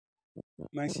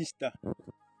My sister,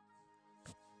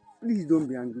 please don't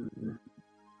be angry with me.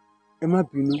 Emma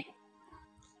Bino,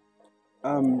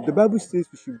 the Bible says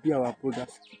we should be our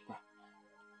brother's keeper.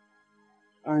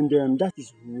 And that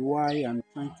is why I'm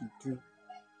trying to do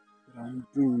what I'm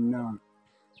doing now.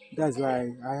 That's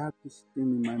why I have this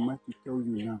thing in my mind to tell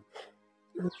you now.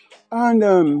 And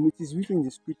it is written in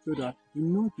the scripture that do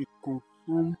not be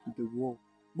conformed to the world,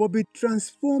 but be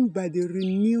transformed by the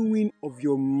renewing of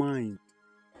your mind.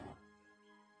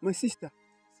 My sister,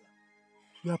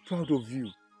 we are proud of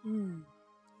you.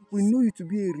 We know you to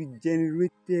be a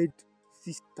regenerated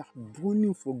sister,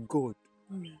 burning for God.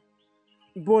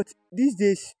 But these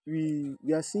days, we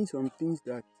are seeing some things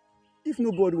that if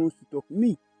nobody wants to talk,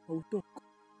 me, I will talk.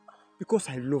 Because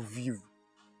I love you.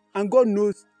 And God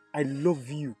knows I love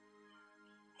you.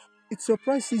 It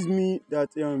surprises me that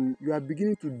you are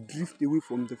beginning to drift away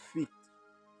from the faith.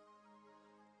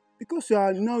 Because you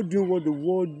are now doing what the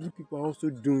worldly people are also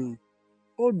doing.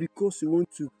 All because you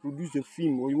want to produce a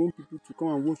film or you want people to come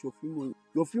and watch your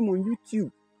film on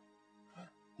YouTube.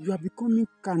 You are becoming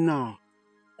carnal.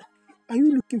 Are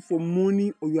you looking for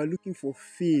money or you are looking for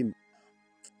fame?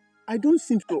 I don't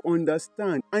seem to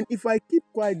understand. And if I keep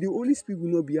quiet, the Holy Spirit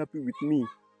will not be happy with me.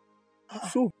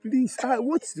 So please,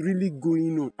 what's really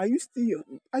going on? Are you still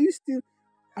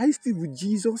with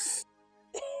Jesus?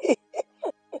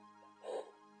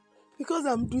 Because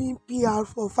I'm doing PR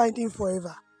for Finding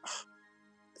Forever.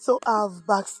 So I've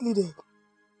backslidden.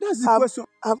 That's the question.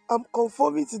 I'm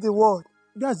conforming to the world.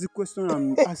 That's the question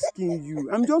I'm asking you.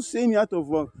 I'm just saying it out of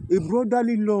a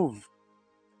brotherly love.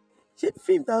 Ṣé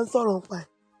fíìmù tá ń sọ̀rọ̀ pa ẹ̀?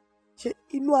 Ṣé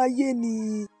inú ayé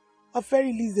ni a fẹ́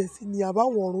release ẹ̀ sí ni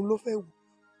àbáwọn ọ̀run ló fẹ́ wò?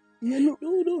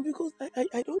 No, because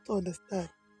I don't understand.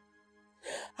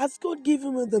 Has God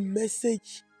given me the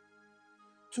message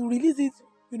to release it,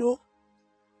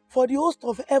 for the host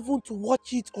of heaven to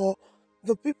watch it or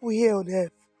the people here on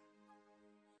earth?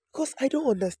 Because I don't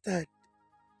understand.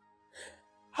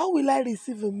 How will I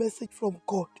receive a message from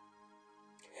God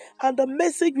and the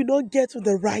message will not get to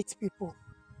the right people?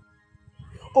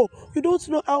 Oh, you don't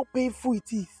know how painful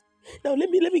it is. Now let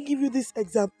me give you this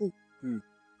example.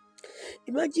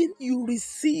 Imagine you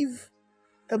receive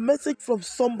a message from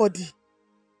somebody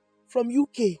from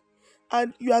UK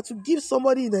and you are to give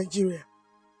somebody in Nigeria.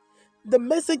 The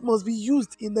message must be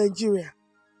used in Nigeria.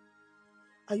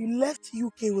 And you left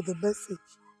UK with the message.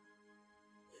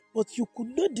 But you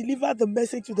could not deliver the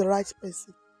message to the right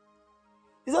person.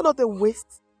 Is that not a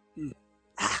waste? You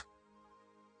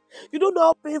don't know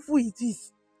how painful it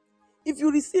is. If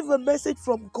you receive a message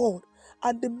from God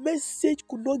and the message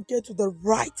could not get to the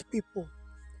right people.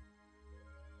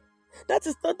 That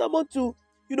is tantamount to,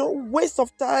 waste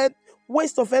of time,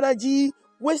 waste of energy,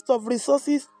 waste of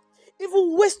resources,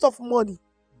 even waste of money.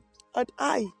 And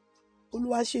I,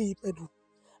 Oluwaseyi Pedro,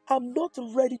 I'm not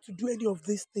ready to do any of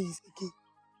these things again.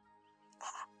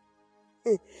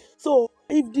 So,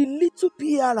 if the little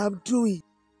PR I'm doing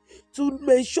to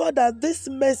make sure that this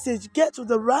message gets to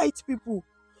the right people,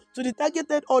 to the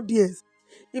targeted audience,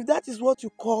 if that is what you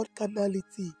call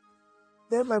carnality,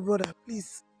 then my brother,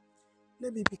 please,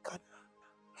 let me be carnal.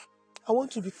 I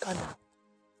want to be carnal.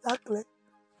 Is that clear?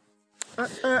 My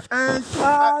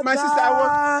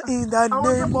sister, in the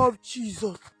name of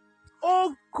Jesus.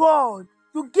 Oh God,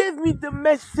 you gave me the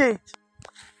message.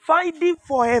 Finding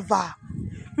Forever.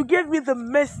 You gave me the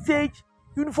message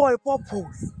for a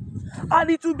purpose. And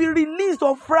it will be released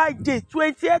on Friday,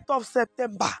 20th of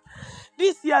September.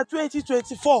 This year,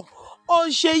 2024. On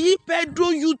Seyi Pedro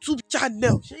YouTube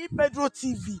channel. Seyi Pedro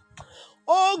TV.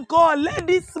 Oh God, let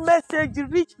this message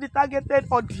reach the targeted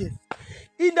audience.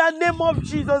 In the name of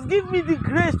Jesus, give me the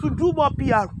grace to do more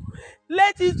PR.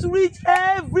 Let it reach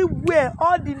everywhere,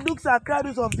 all the nooks and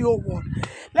crannies of the whole world.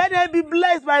 Let them be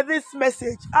blessed by this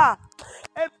message.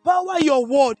 Empower your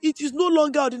word. It is no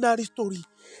longer ordinary story.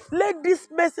 Let this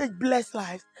message bless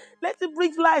lives. Let it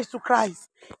bring lives to Christ.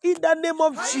 In the name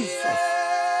of Jesus.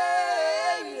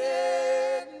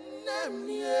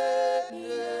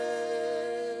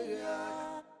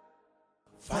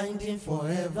 Finding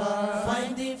forever,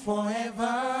 finding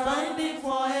forever, finding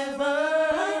forever.